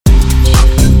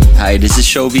Hi, this is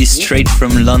Shobi, straight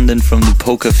from London from the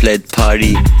Poker Flat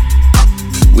party.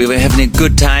 We were having a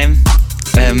good time.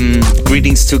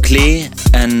 Greetings to Klee,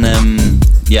 and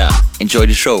enjoy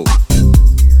the show.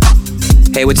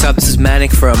 Hey, what's up? This is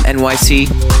Manic from NYC.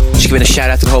 Just giving a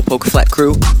shout out to the whole Poker Flat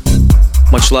crew.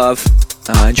 Much love.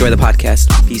 Enjoy the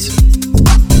podcast. Peace.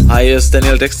 Hi, it's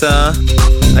Daniel Dexter.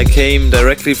 I came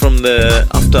directly from the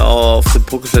after hour of the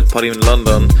Poker Flat party in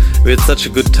London. We had such a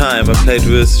good time. I played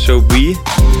with Shobi,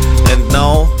 and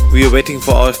now we are waiting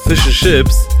for our fish and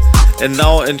chips. And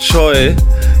now enjoy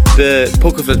the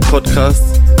Poker Flat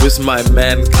podcast with my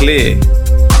man Klee.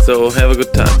 So have a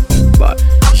good time. Bye.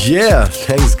 Yeah,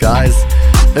 thanks guys.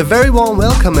 A very warm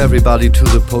welcome everybody to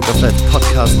the Poker Flat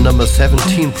podcast number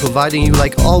 17, providing you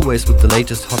like always with the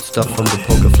latest hot stuff from the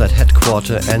Poker Flat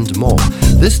headquarter and more.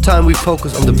 This time we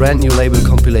focus on the brand new label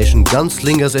compilation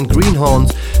Gunslingers and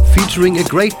Greenhorns, featuring a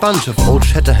great bunch of old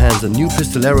Shatterhands and new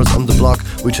Pistoleros on the block,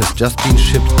 which has just been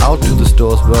shipped out to the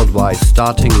stores worldwide,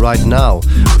 starting right now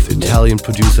with Italian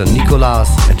producer Nicolas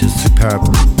and his superb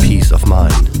Peace of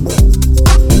Mind.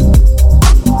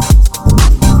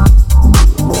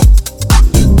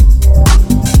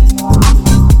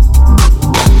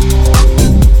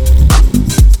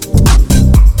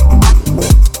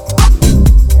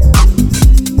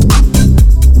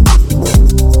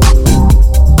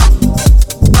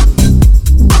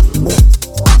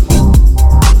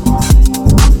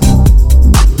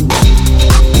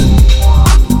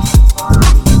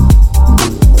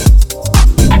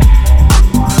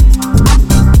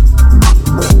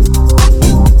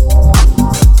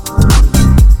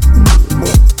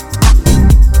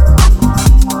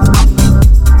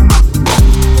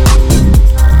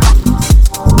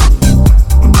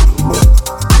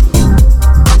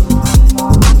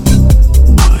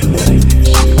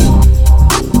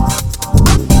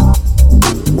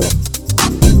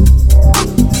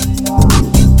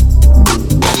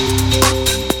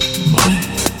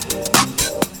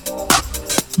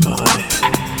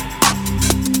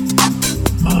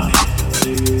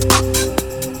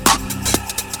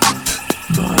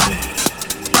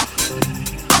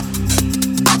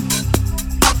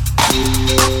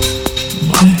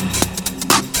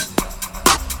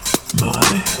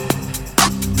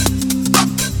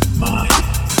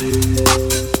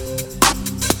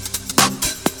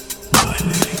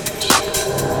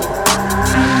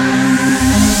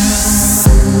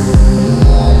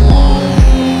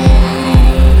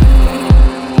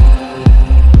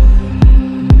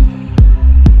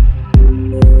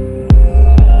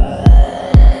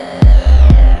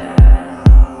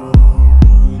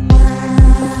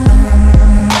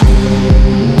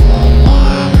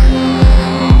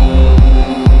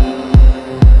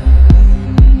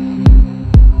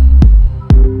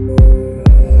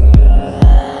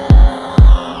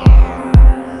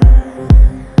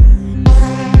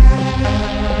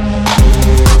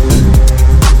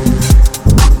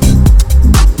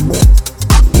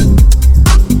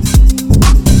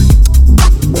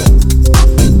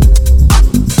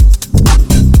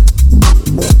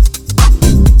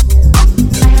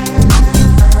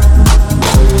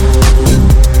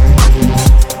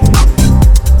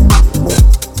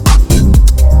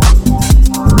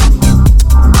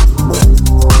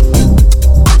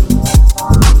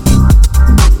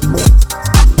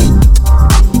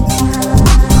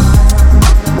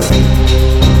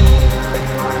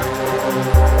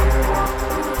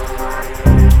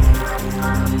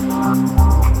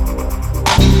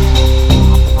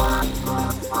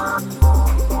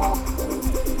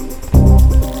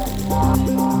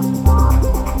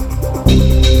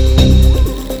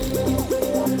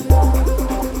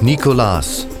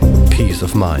 Nicolas, Peace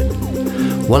of Mind.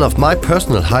 One of my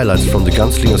personal highlights from the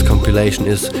Gunslingers compilation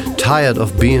is Tired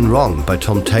of Being Wrong by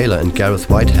Tom Taylor and Gareth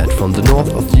Whitehead from the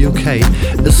north of the UK,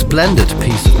 a splendid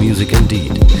piece of music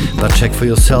indeed. But check for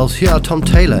yourselves, here are Tom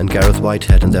Taylor and Gareth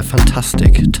Whitehead and their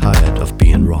fantastic Tired of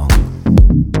Being Wrong.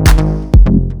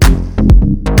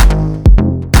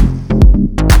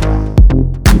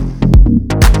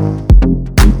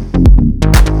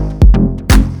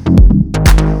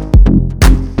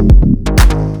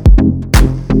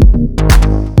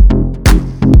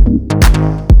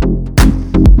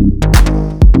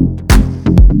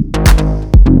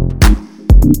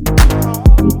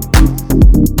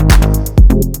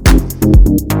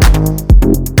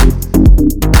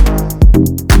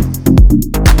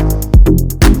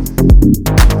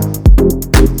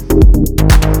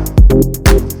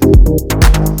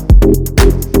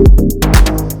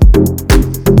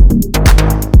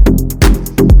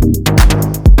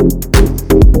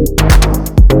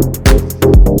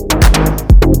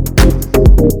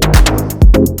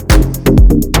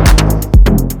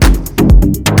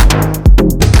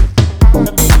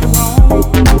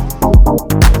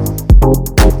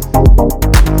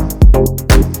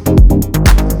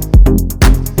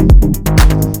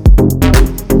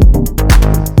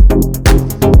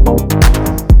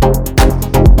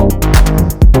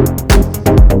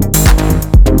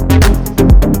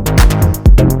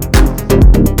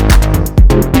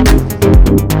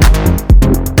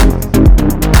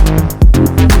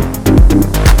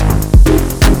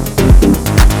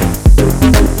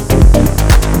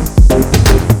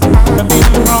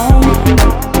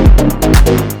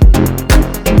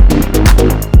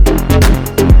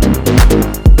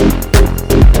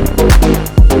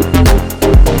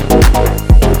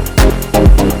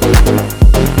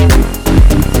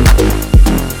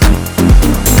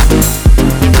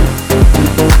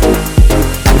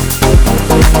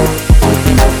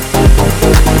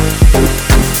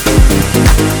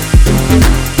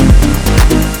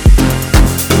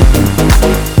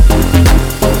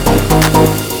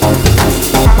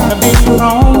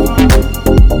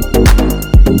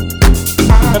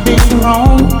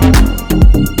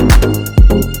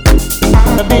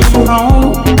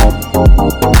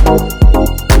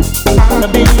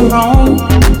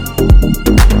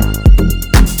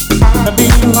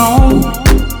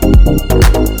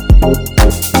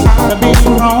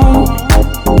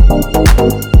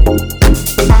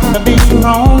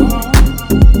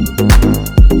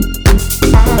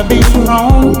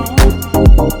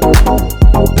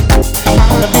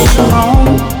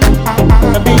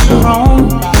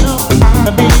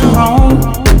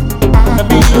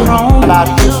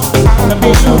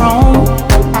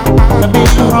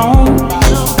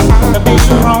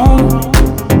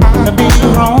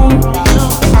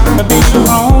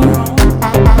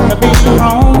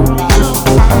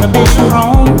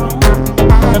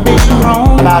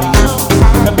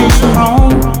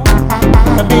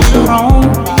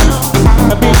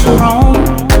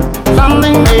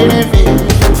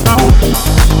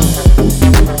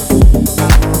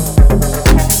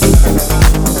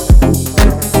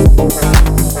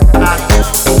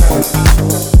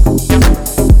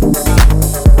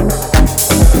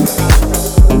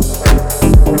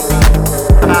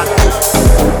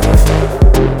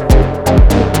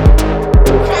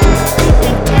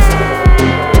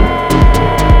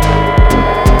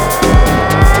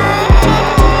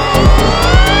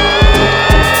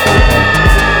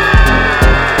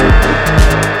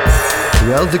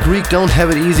 The Greek don't have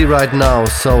it easy right now,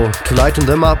 so to lighten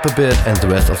them up a bit and the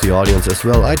rest of the audience as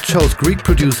well, I chose Greek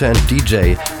producer and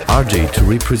DJ RG to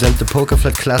represent the Poker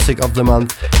Flat Classic of the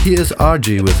month. Here is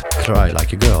RG with Cry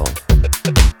Like a Girl.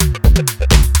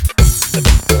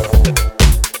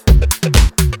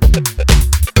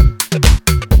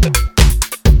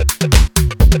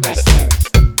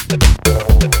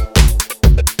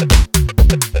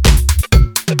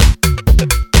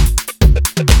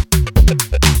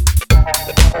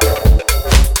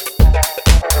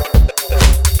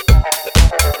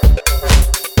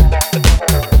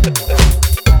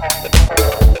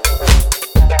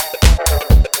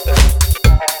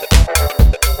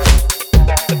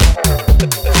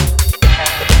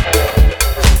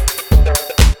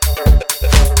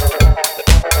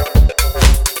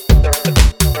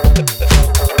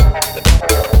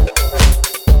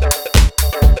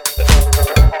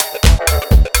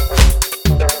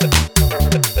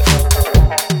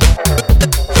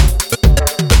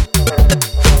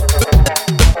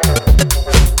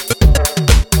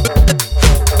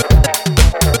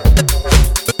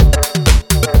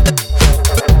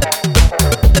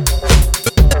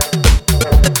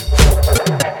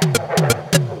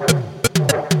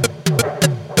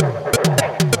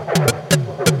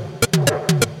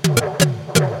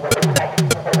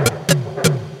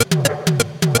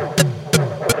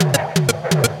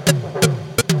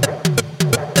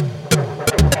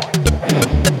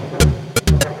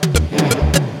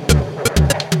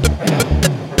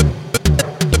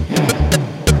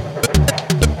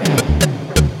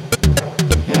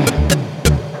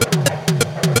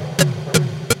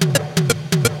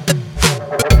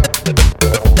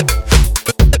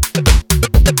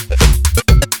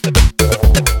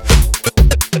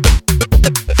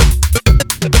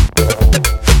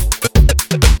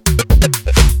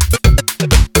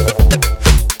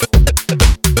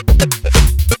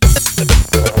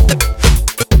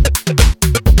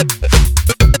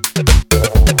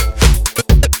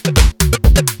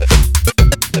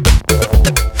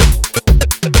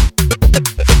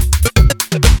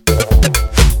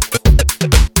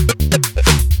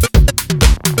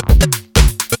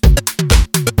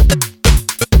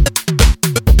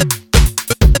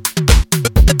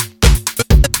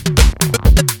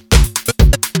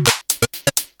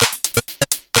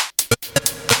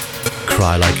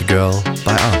 Cry Like a Girl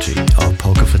by RG, our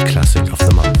Poker Flat Classic of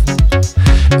the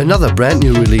month. Another brand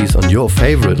new release on your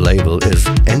favorite label is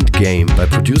Endgame by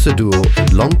producer duo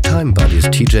and longtime buddies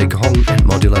TJ Kong and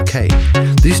Modular K.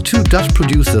 These two Dutch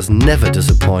producers never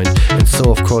disappoint, and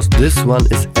so of course this one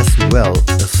is as well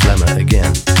a slammer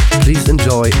again. Please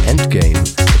enjoy Endgame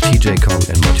by TJ Kong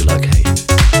and Modular K.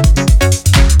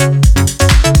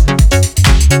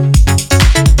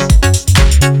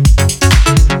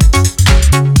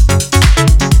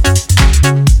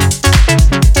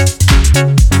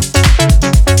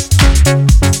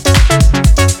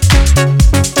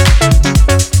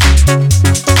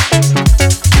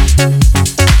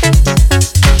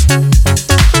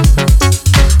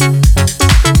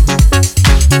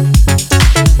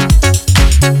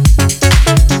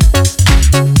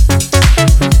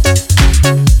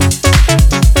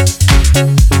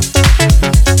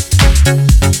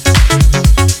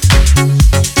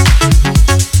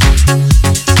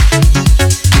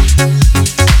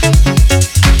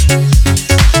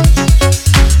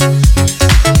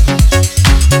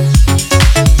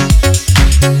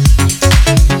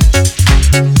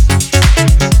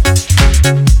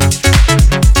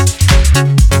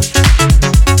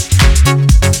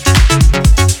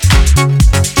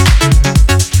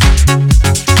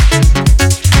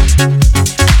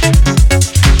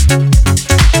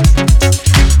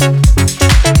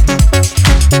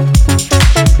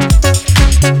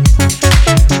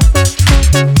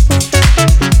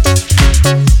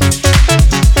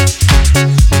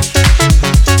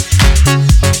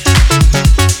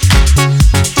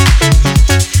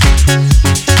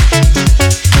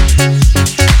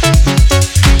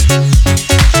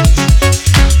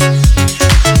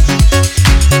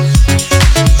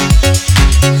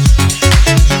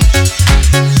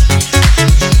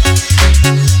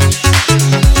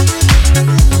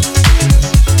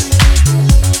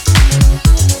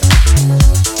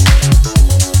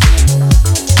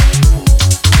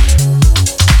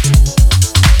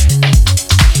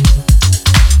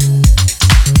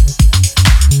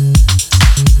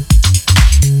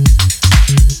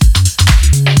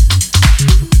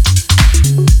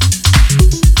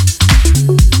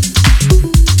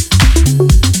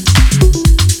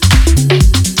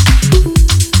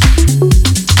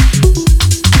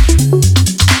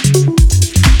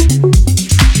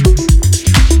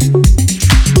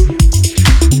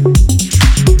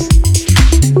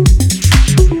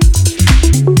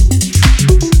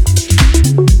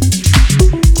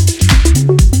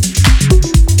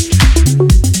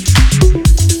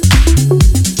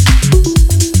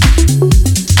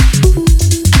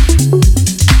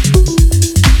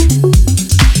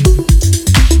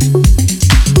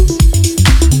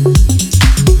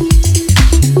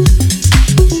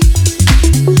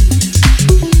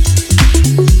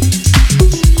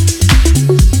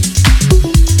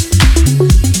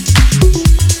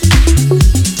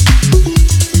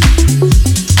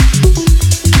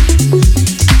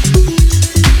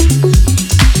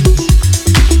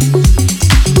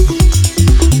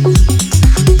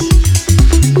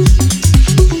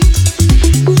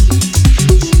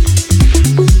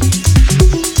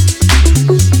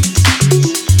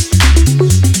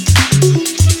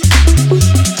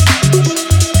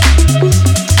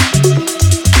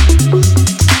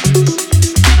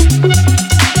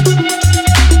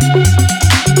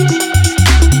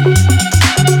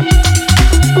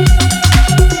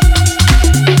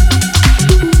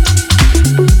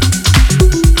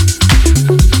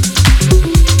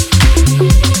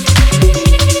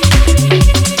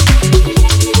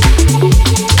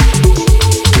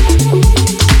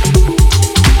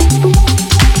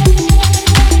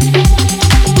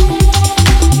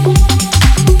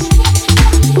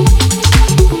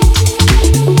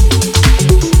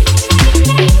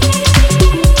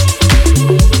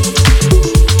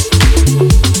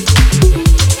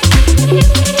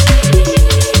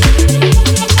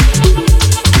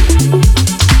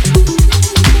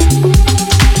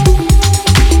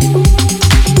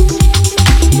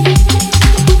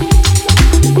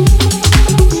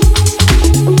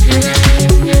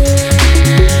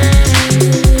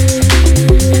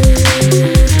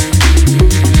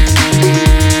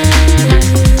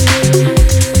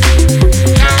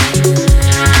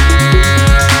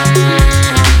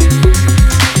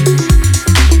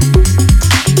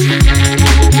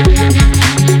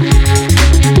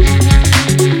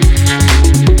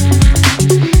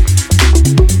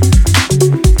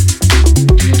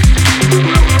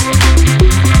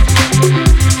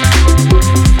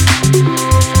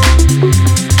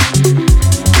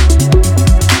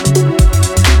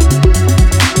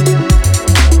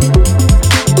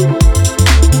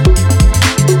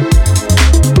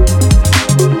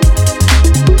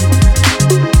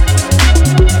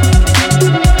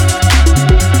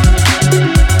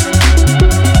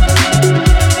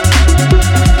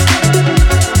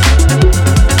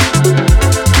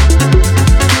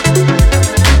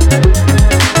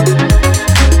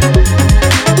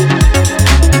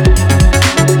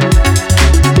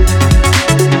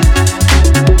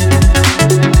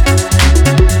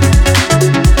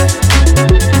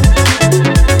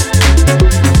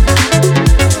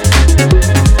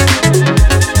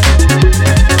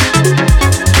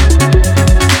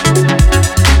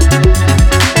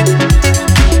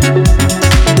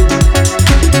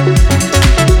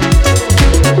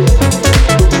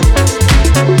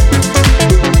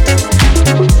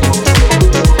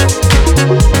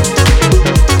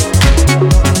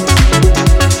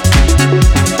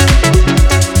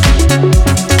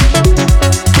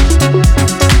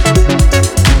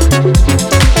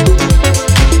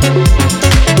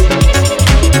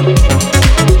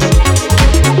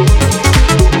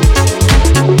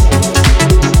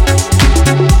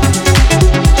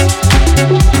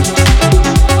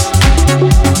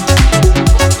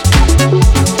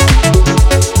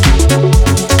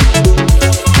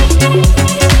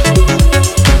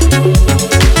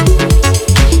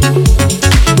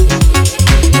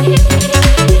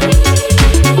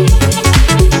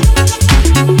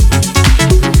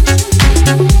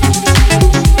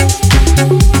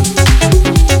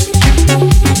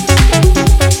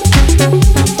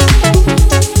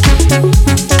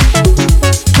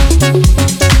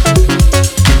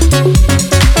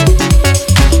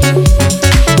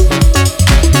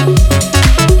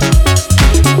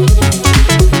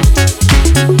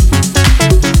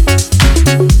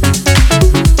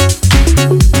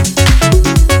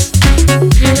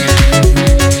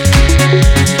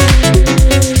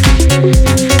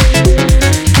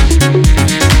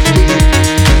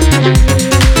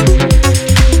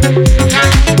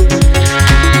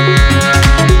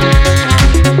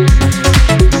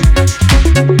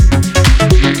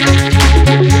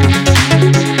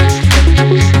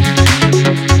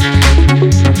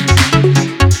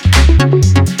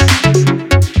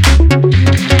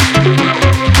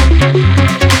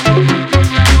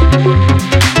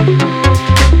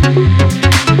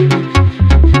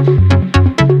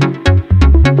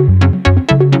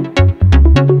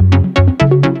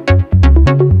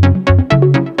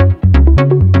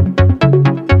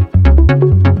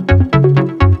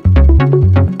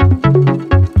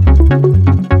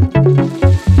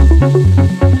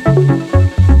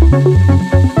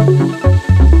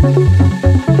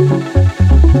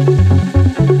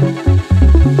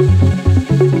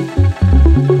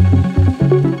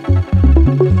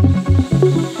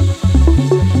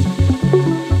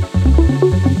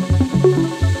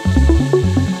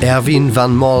 Erwin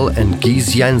Van Mol and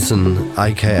Gies Jansen,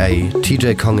 aka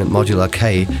TJ Kong and Modular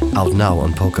K, out now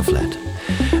on Pokerflat.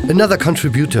 Another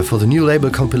contributor for the new label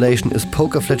compilation is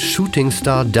Pokerflat shooting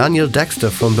star Daniel Dexter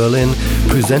from Berlin,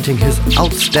 presenting his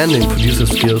outstanding producer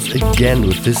skills again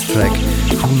with this track,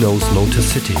 Who Knows Motor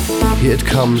City. Here it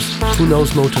comes, Who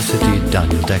Knows Motor City,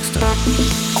 Daniel Dexter.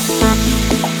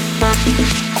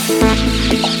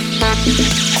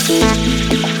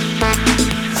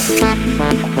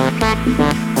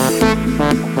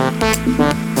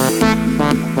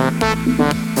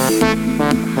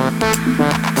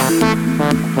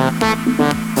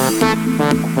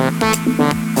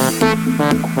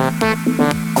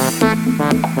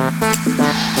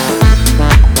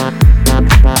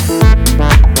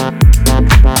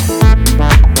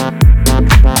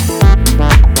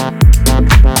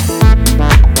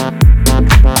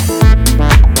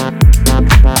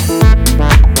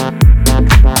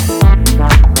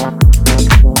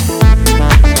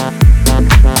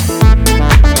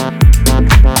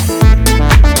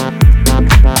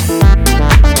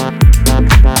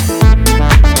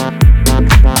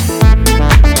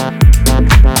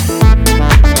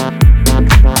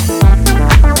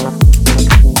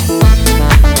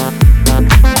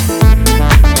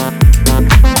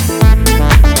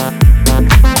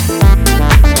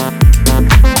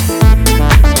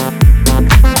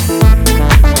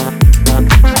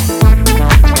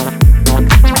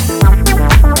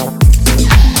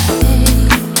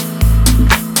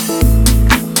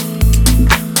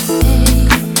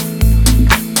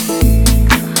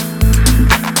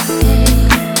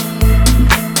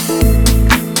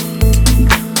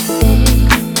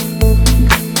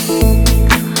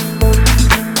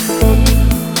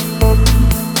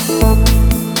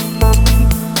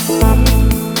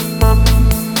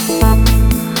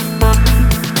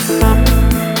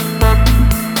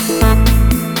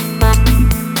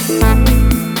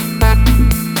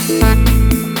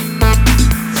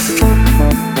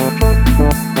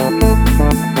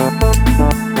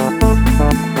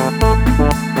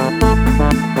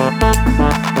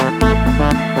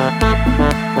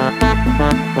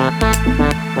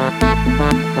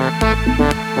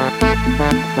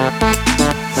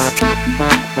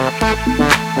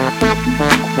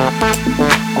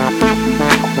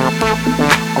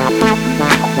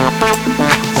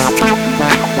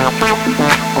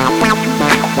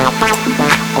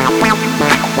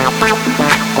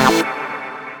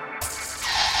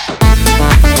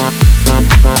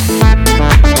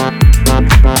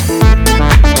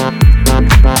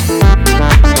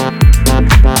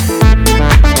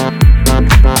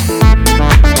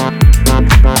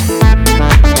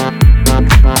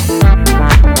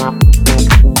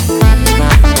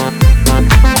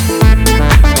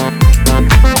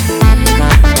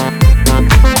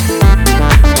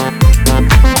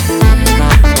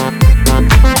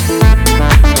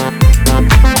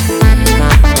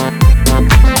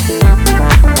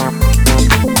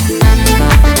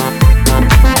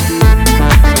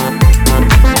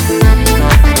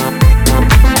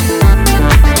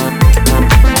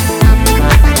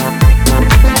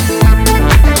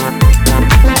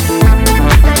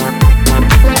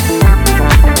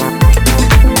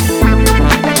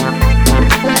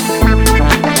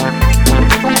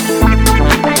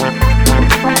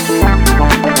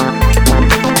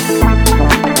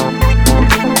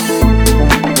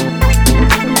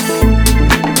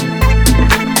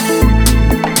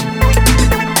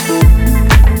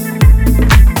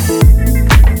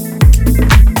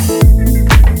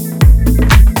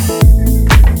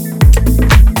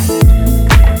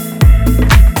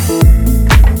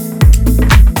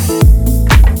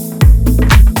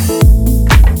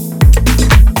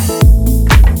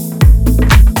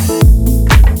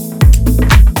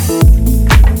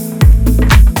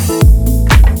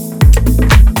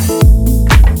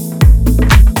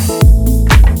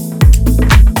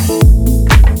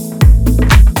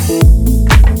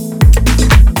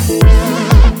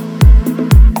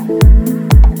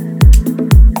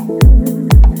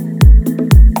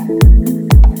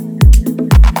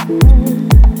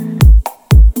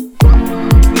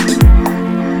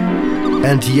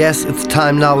 And yes, it's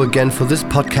time now again for this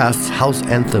podcast's house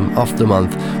anthem of the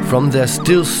month. From their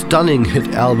still stunning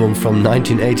hit album from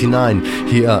 1989,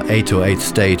 here are 808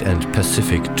 State and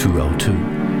Pacific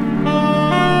 202.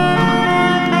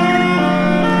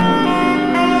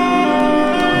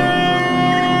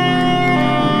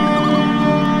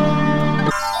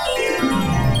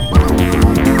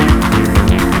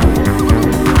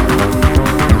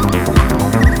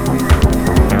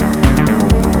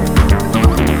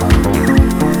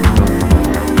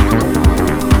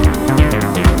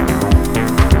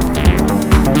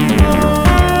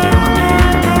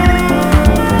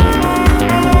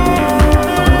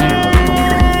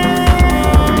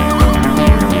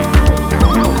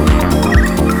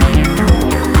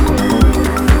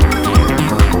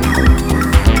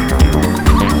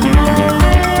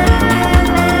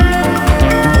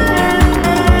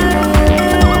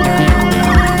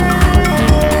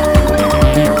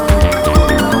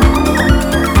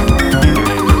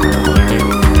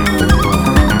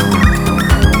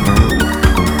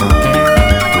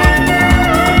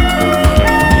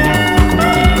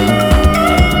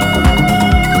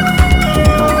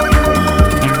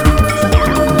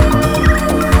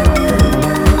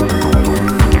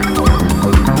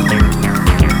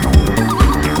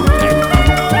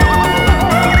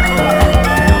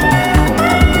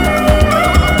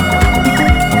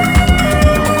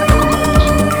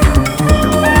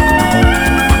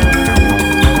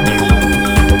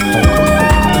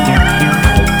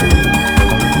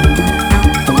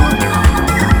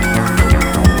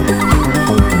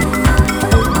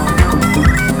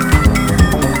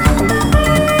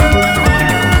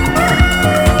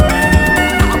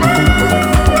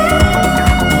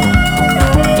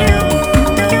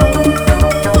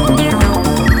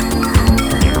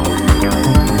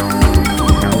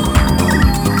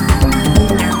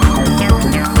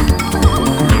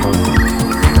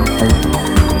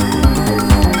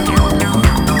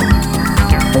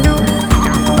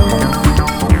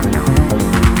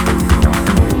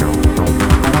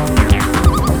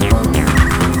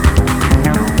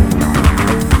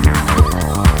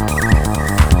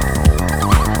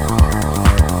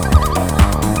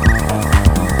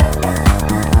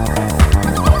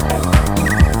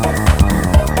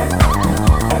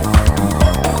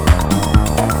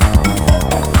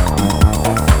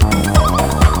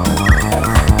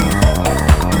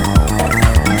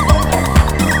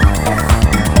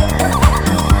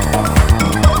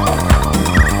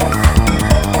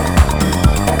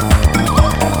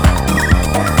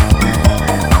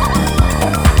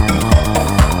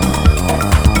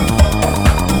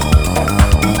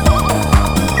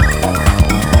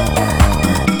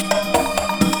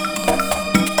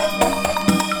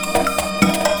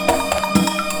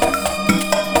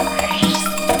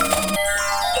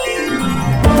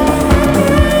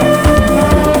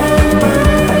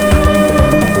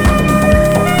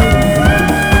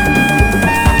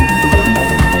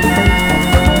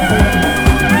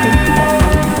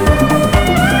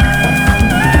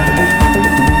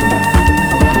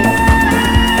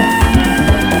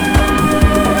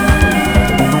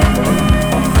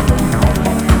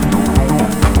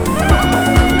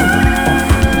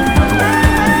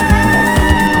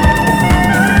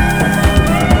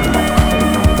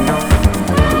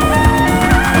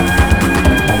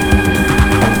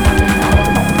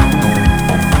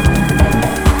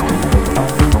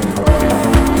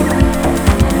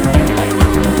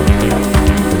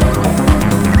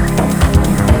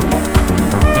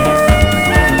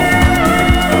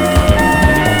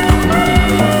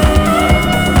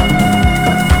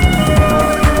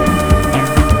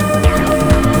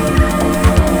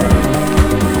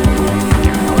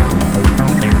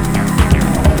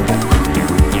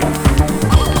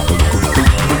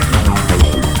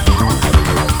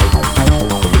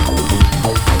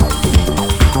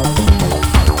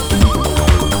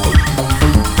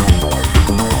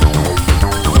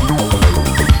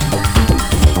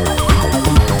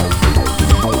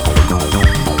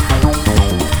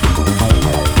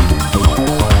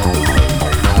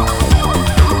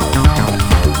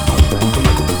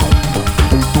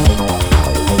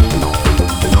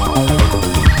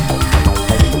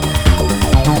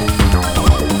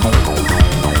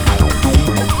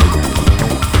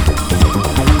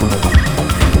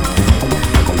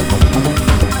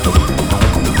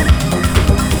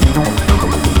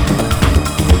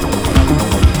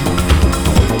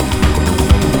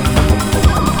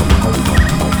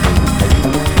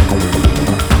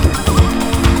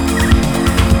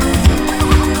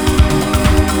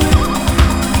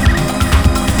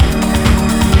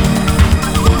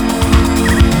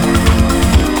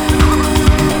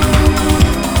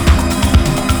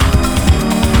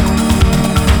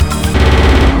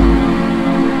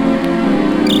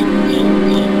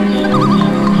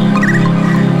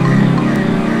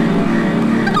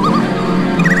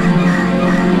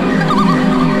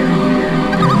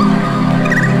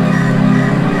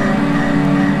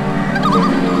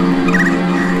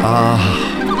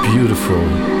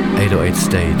 beautiful 808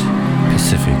 State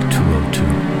Pacific 202.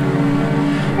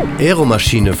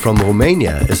 Aeromaschine from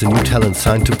Romania is a new talent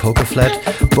signed to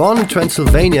Pokerflat. Born in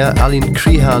Transylvania, Alin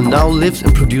Krihan now lives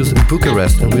and produces in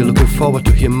Bucharest, and we're looking forward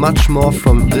to hear much more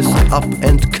from this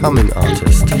up-and-coming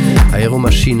artist.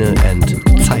 Aeromaschine and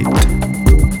Zeit.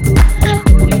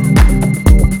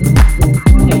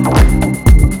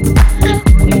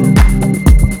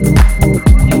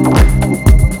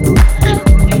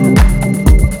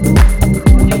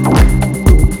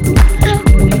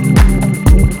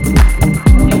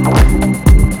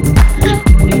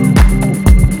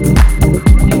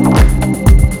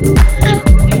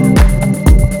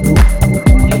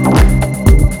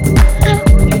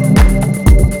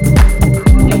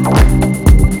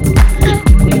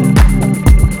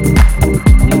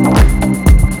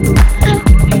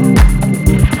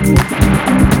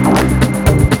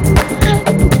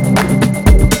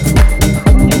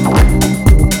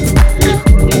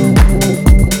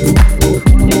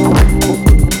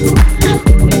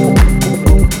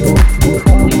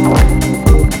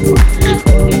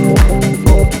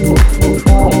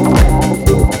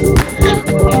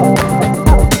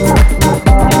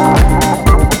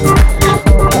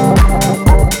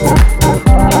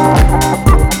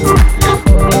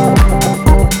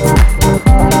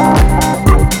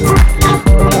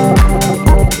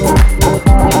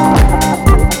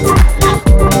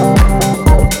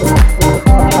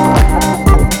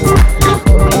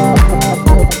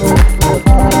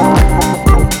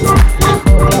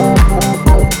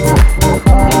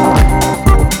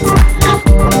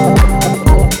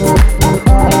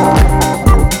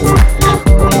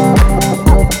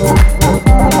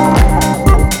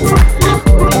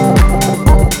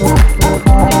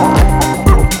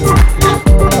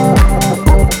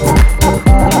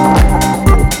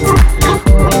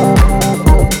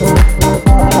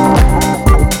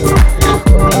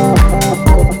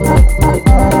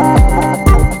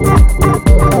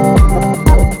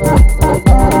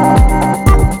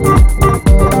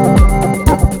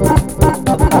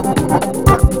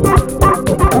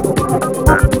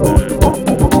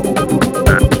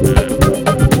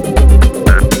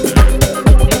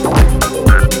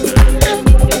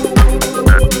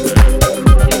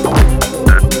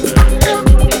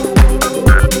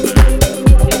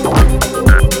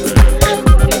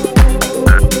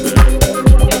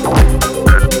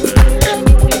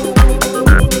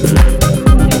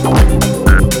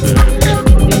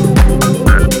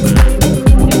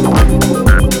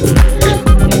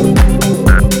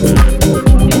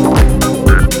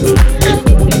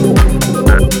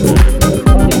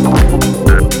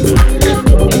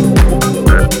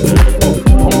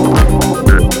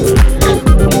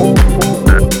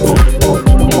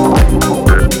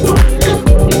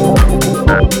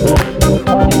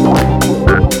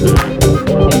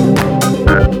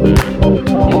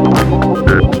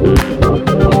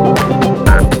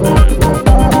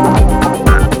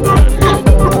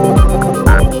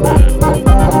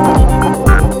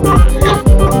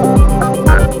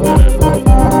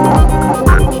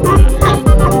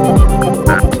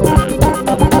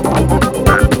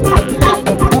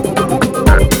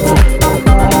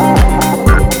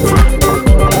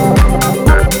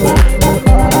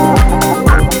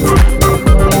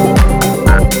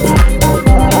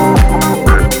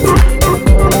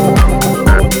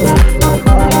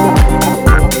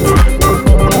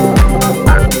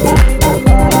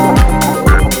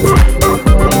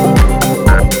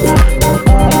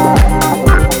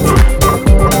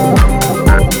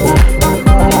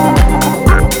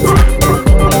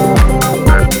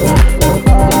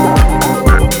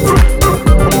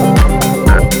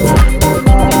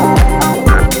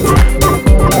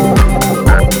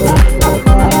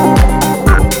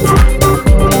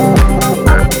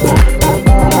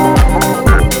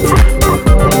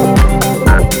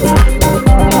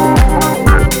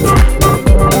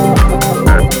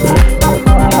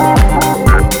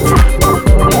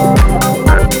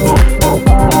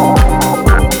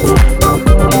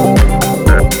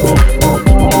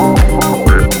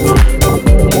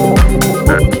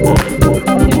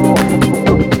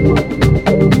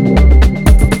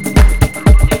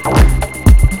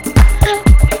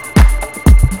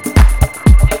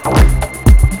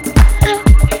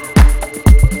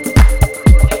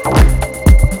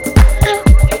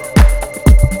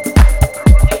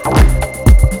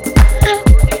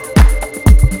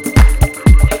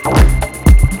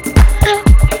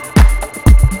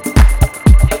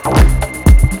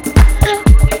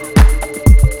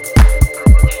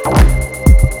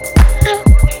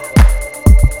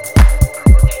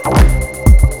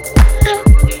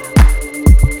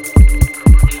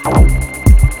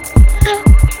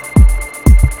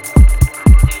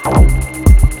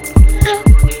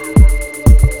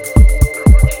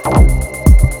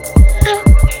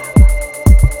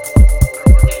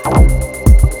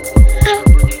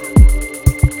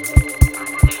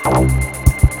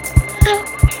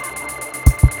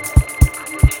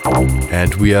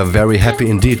 we are very happy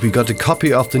indeed. We got a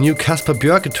copy of the new Casper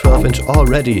Björke 12-inch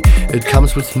already. It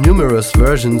comes with numerous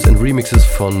versions and remixes.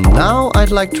 For now,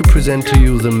 I'd like to present to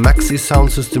you the Maxi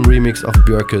Sound System remix of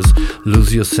Björke's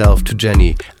Lose Yourself to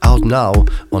Jenny, out now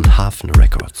on Hafen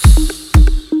Records.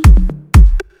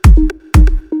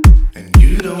 And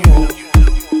you don't want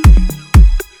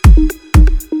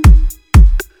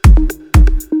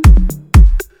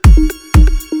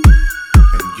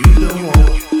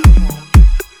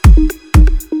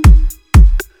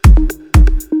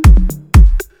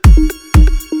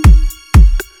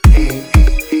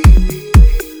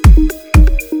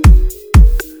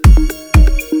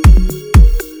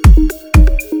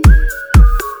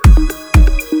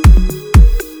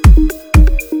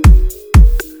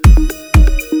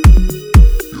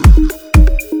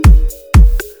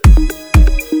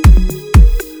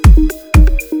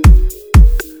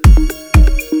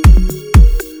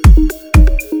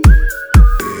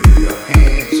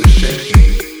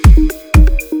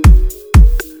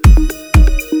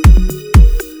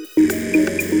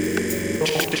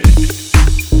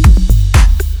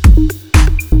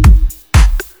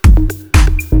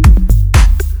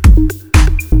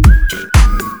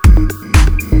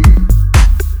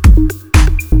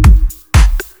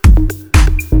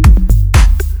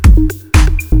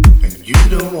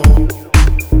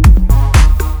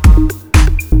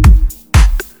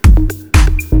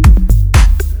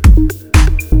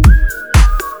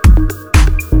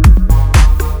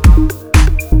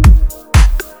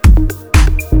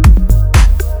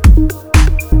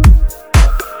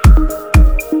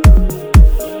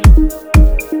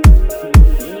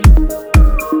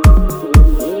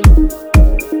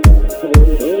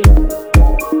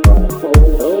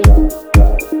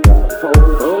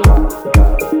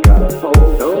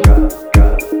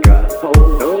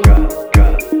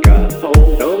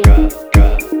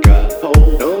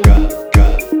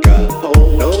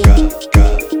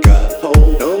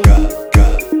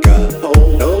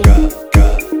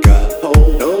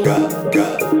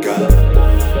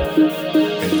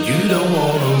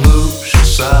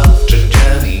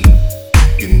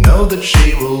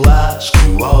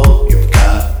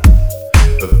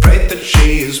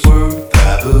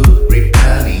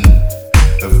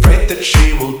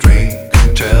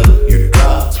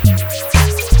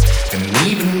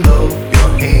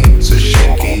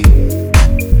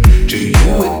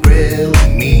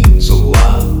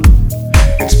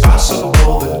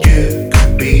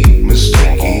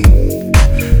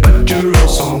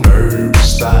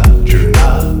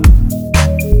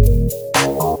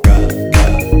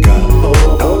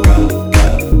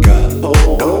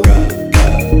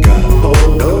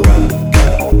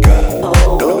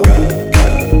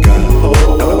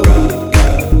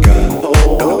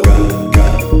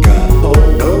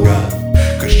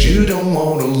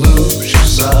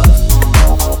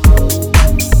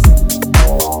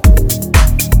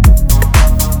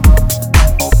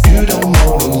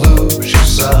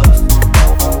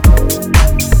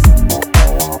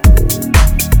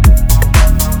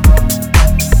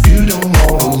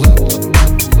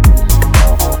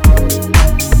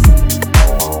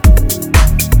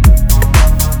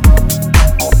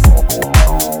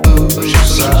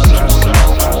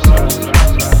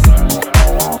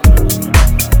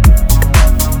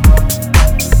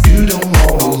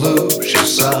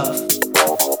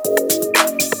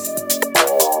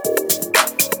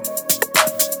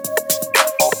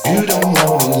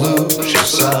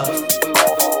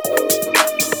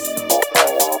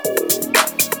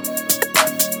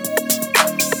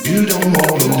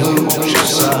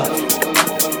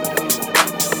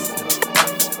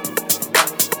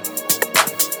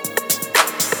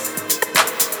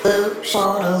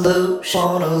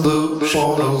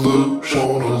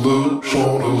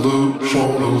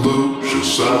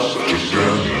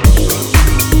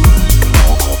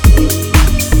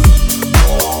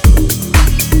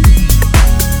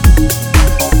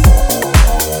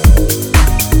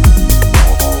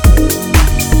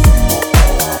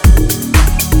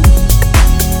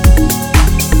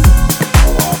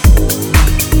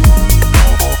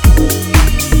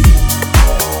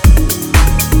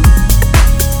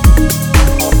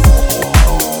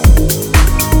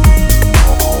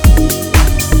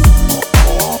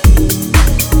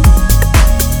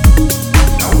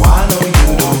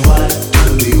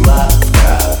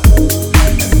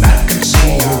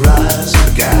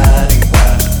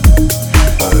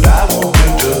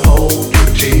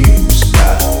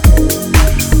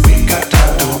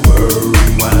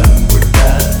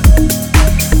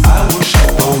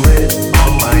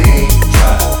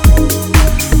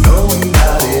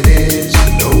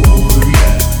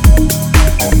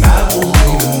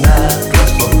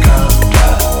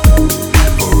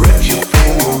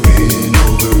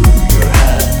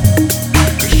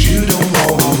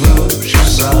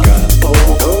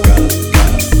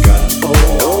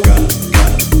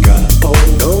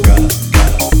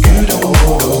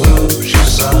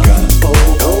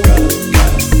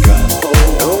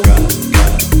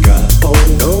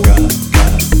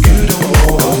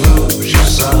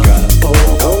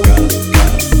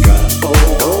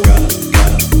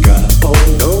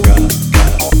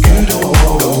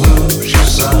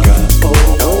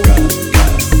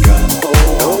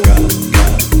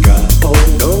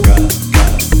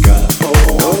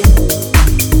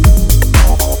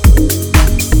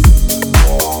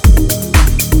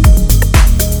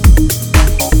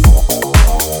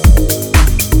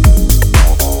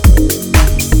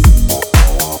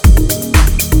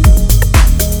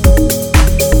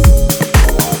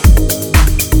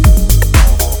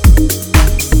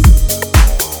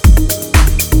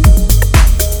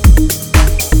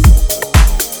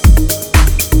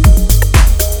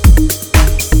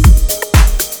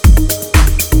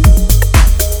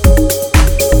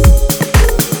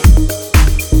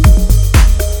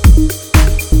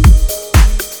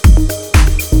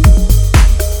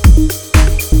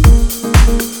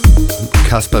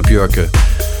Kaspar Björke,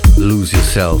 Lose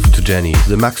Yourself to Jenny,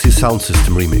 the Maxi Sound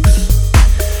System remix.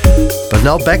 But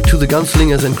now back to the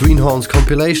Gunslingers and Greenhorns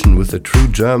compilation with a true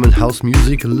German house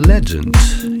music legend.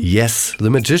 Yes, the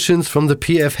magicians from the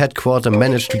PF headquarters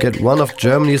managed to get one of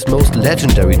Germany's most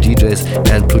legendary DJs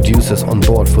and producers on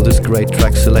board for this great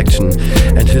track selection,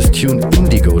 and his tune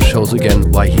Indigo shows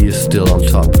again why he is still on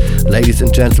top. Ladies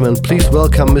and gentlemen, please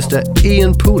welcome Mr.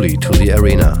 Ian Pooley to the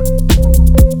arena.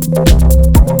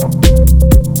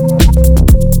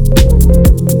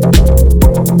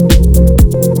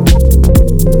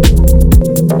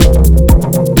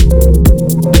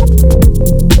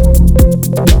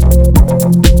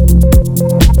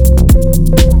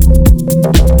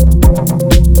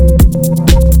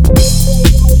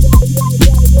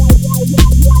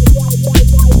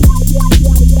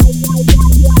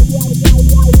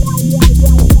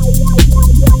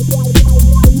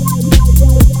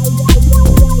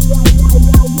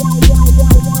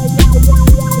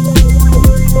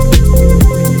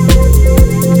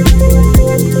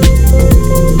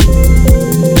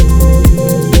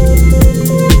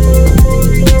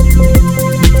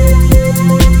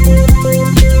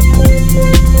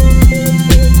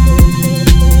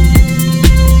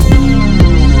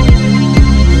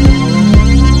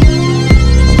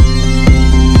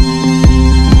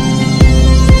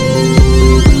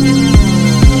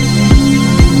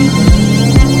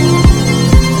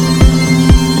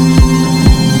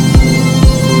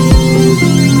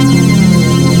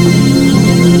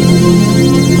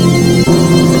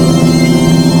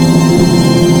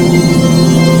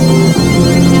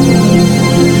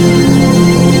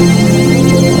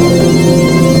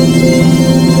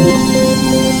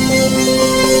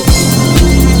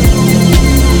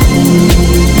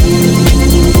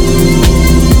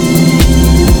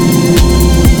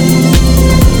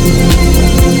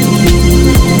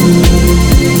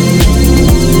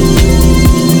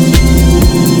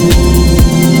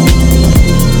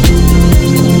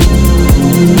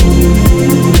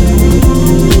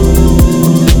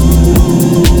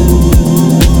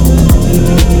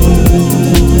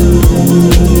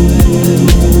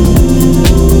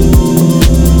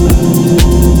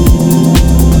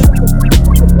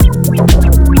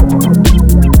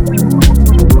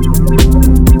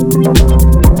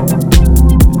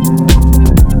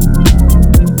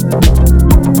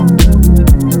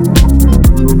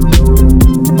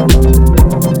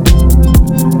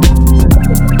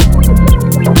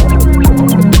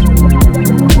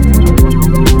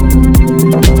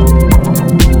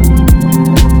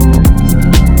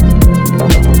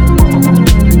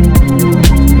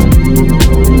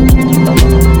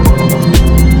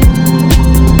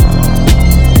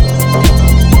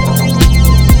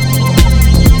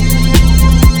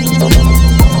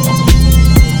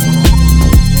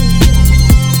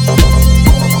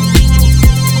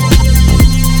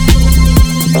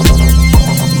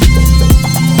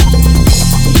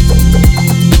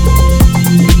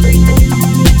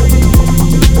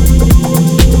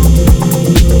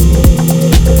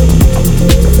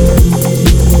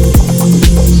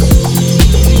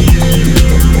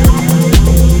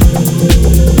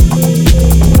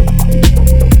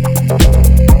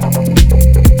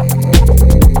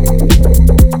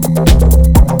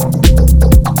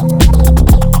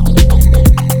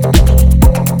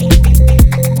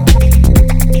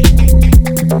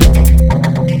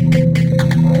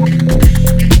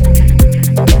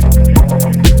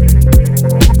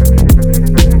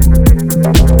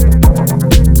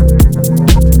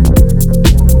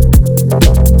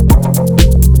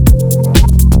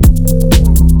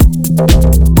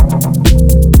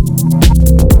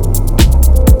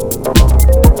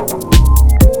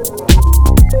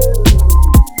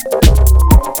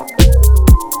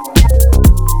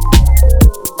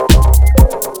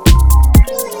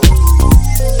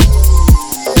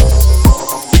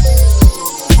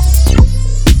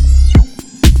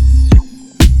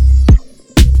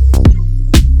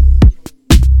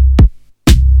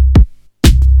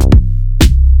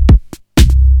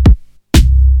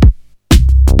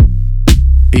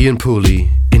 Ian Pooley,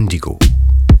 Indigo.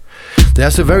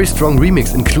 There's a very strong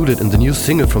remix included in the new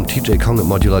single from TJ Kong and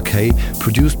Modular K,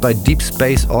 produced by Deep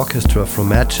Space Orchestra from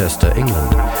Manchester,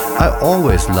 England. I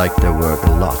always liked their work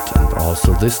a lot, and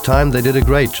also this time they did a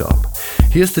great job.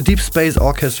 Here's the Deep Space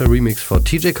Orchestra remix for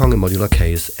TJ Kong and Modular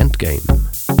K's Endgame.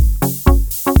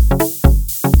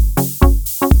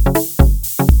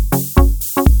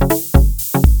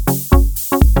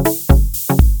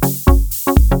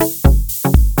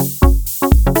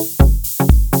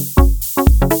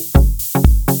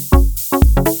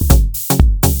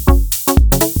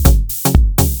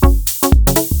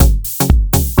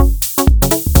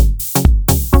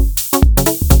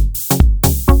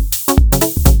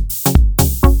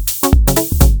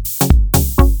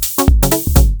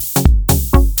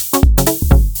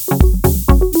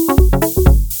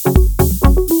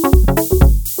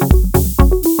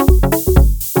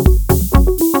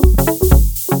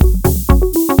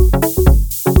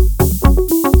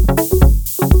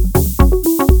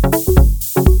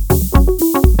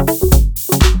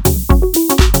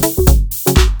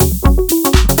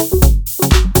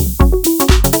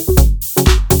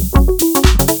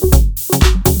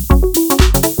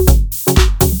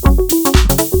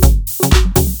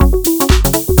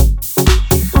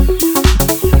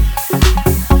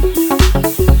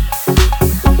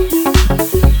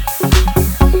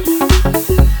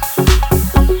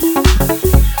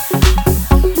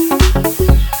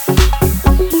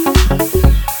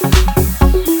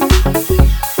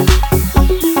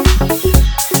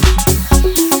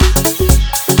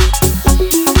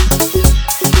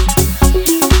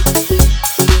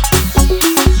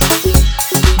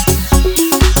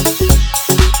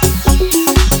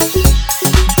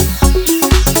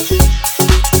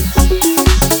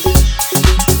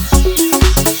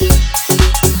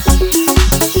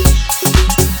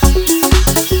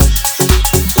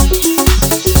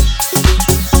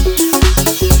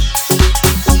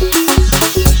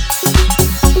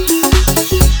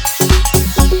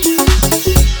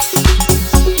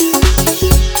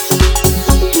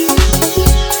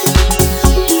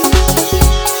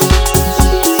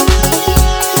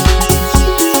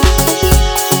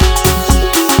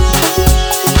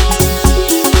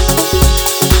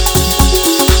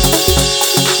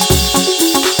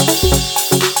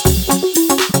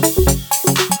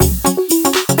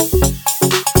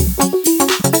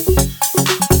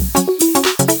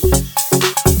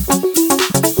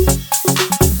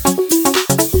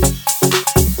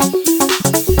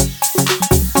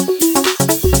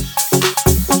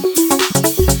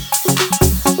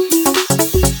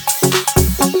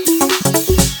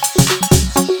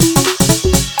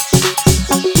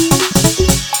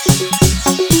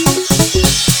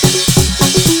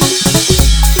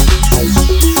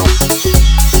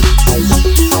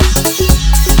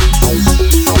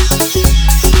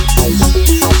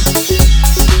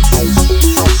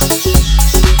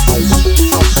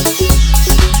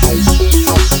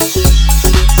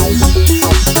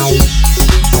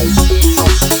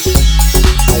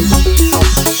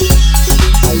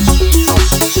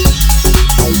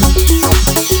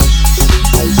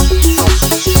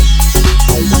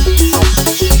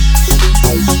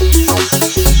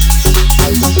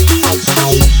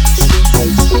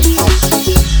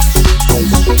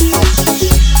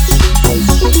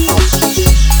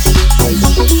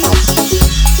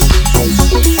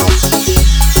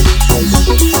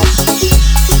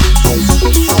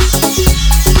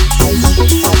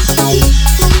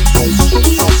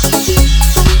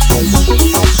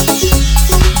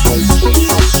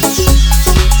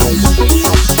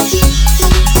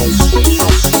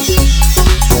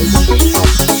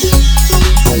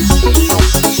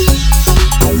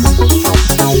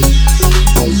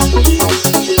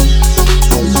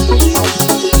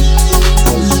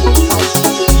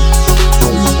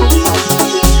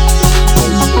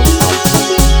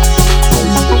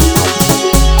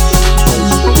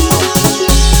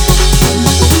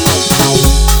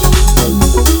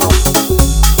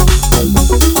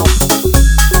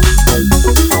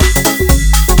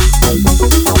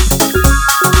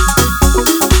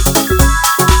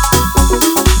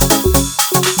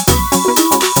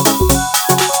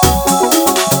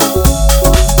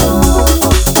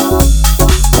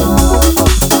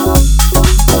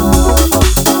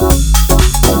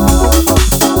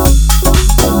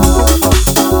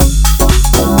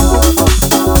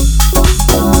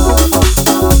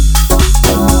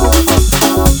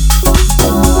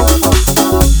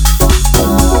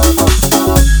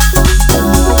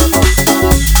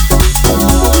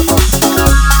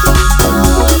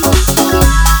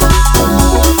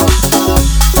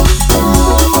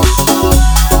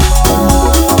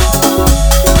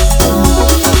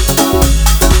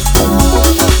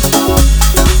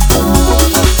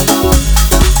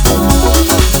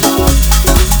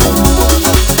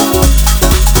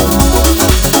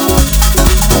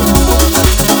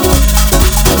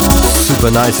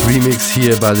 super nice remix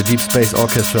here by the Deep Space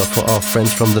Orchestra for our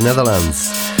friends from the Netherlands.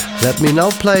 Let me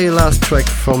now play a last track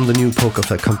from the new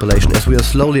Pokerflat compilation as we are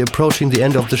slowly approaching the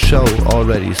end of the show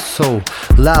already. So,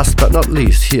 last but not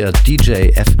least, here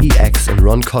DJ FEX and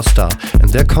Ron Costa and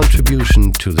their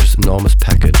contribution to this enormous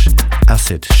package,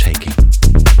 Acid Shaking.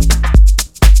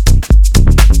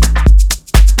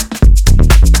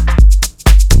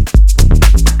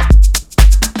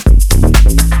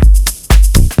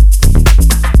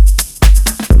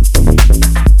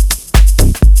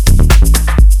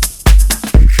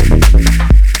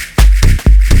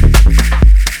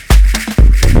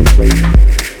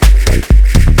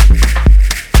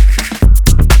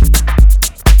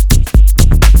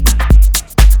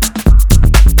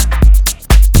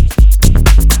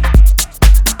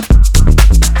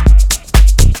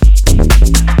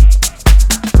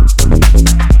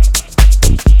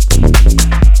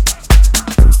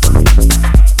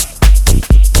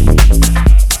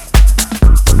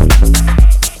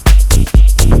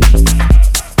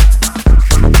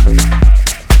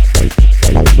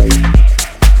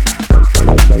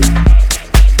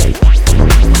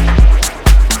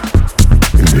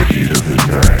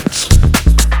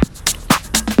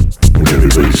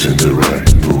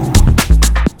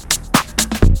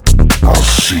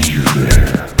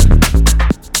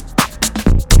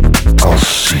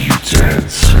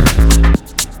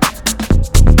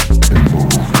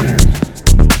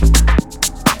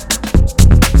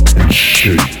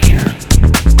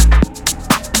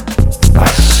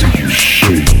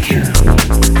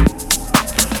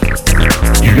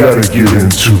 Gotta get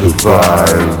into the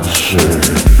vibe,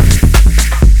 shit.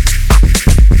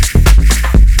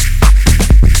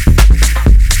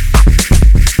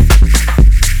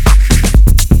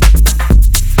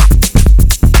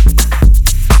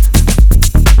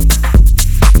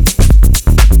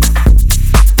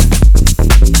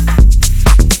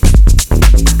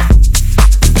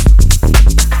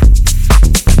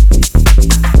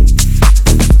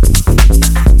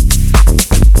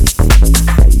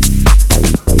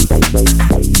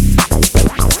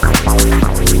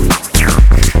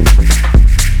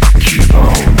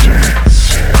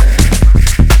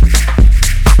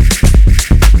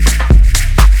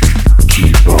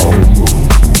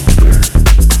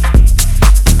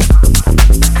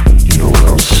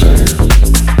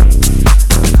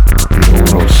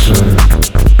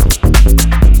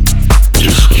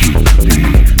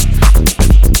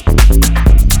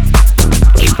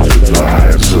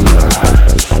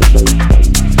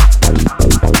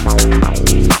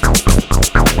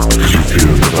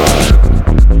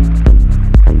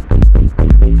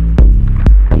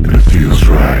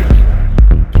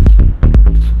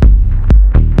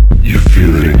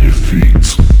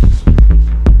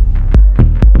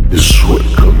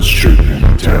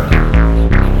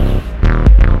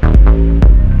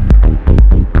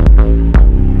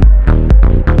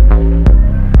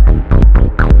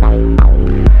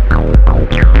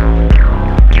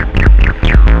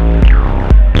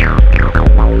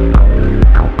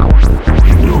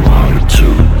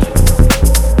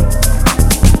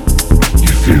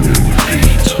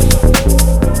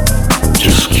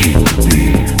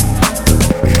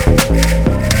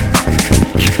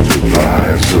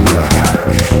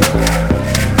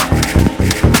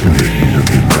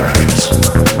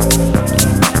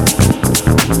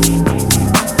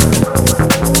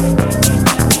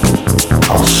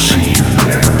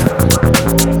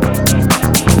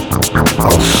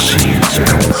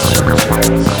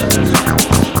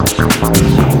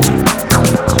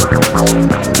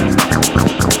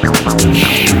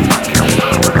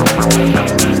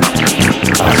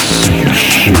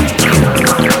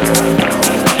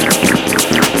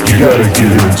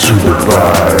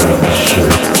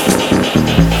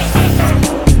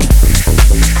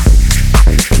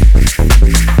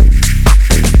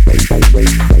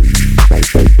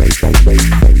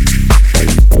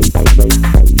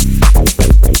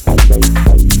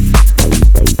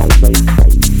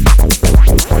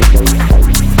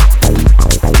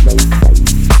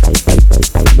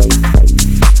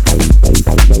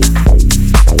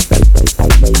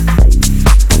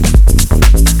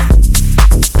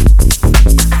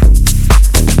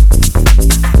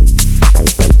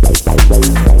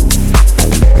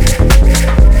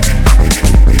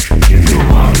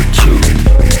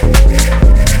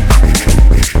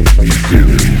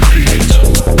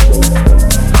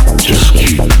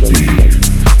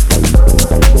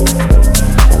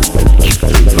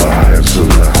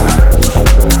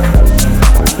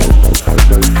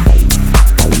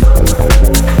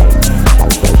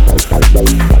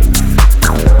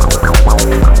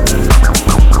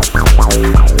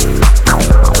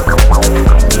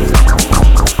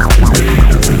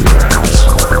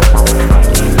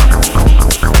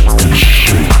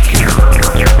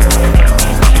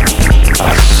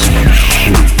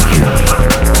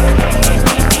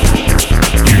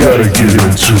 Gotta get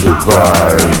into the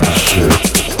vibe shit.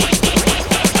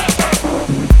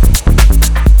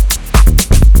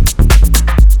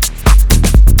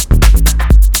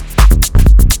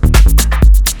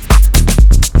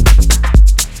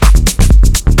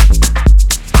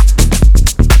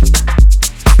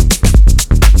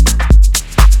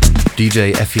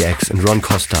 DJ FEX and Ron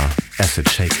Costa, Acid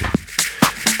Shaking.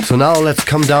 So now let's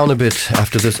come down a bit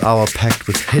after this hour packed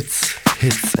with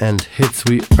hits, and hits.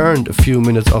 We earned a few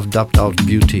minutes of dubbed out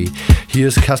beauty.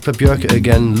 Here's Kasper Björke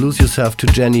again, Lose Yourself to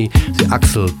Jenny, the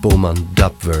Axel Boman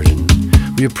dub version.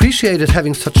 We appreciated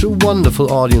having such a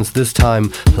wonderful audience this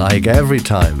time, like every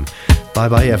time. Bye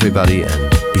bye everybody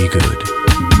and be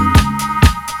good.